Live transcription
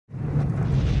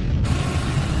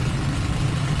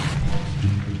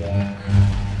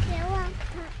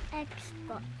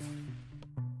spot.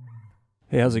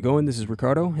 Hey, how's it going? This is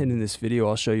Ricardo, and in this video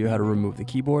I'll show you how to remove the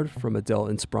keyboard from a Dell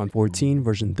Inspiron 14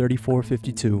 version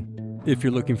 3452. If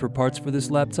you're looking for parts for this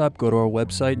laptop, go to our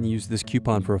website and use this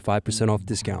coupon for a 5% off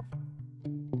discount.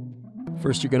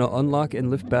 First, you're going to unlock and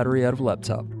lift battery out of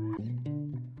laptop.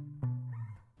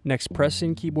 Next, press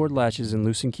in keyboard latches and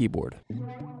loosen keyboard.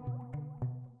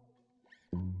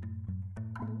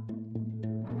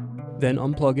 Then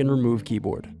unplug and remove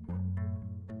keyboard.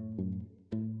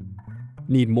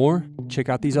 Need more? Check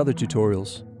out these other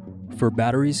tutorials. For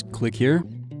batteries, click here.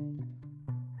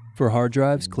 For hard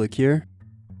drives, click here.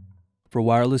 For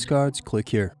wireless cards, click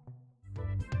here.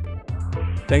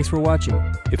 Thanks for watching.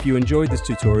 If you enjoyed this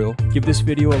tutorial, give this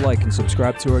video a like and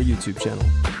subscribe to our YouTube channel.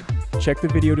 Check the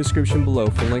video description below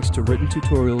for links to written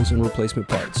tutorials and replacement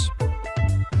parts.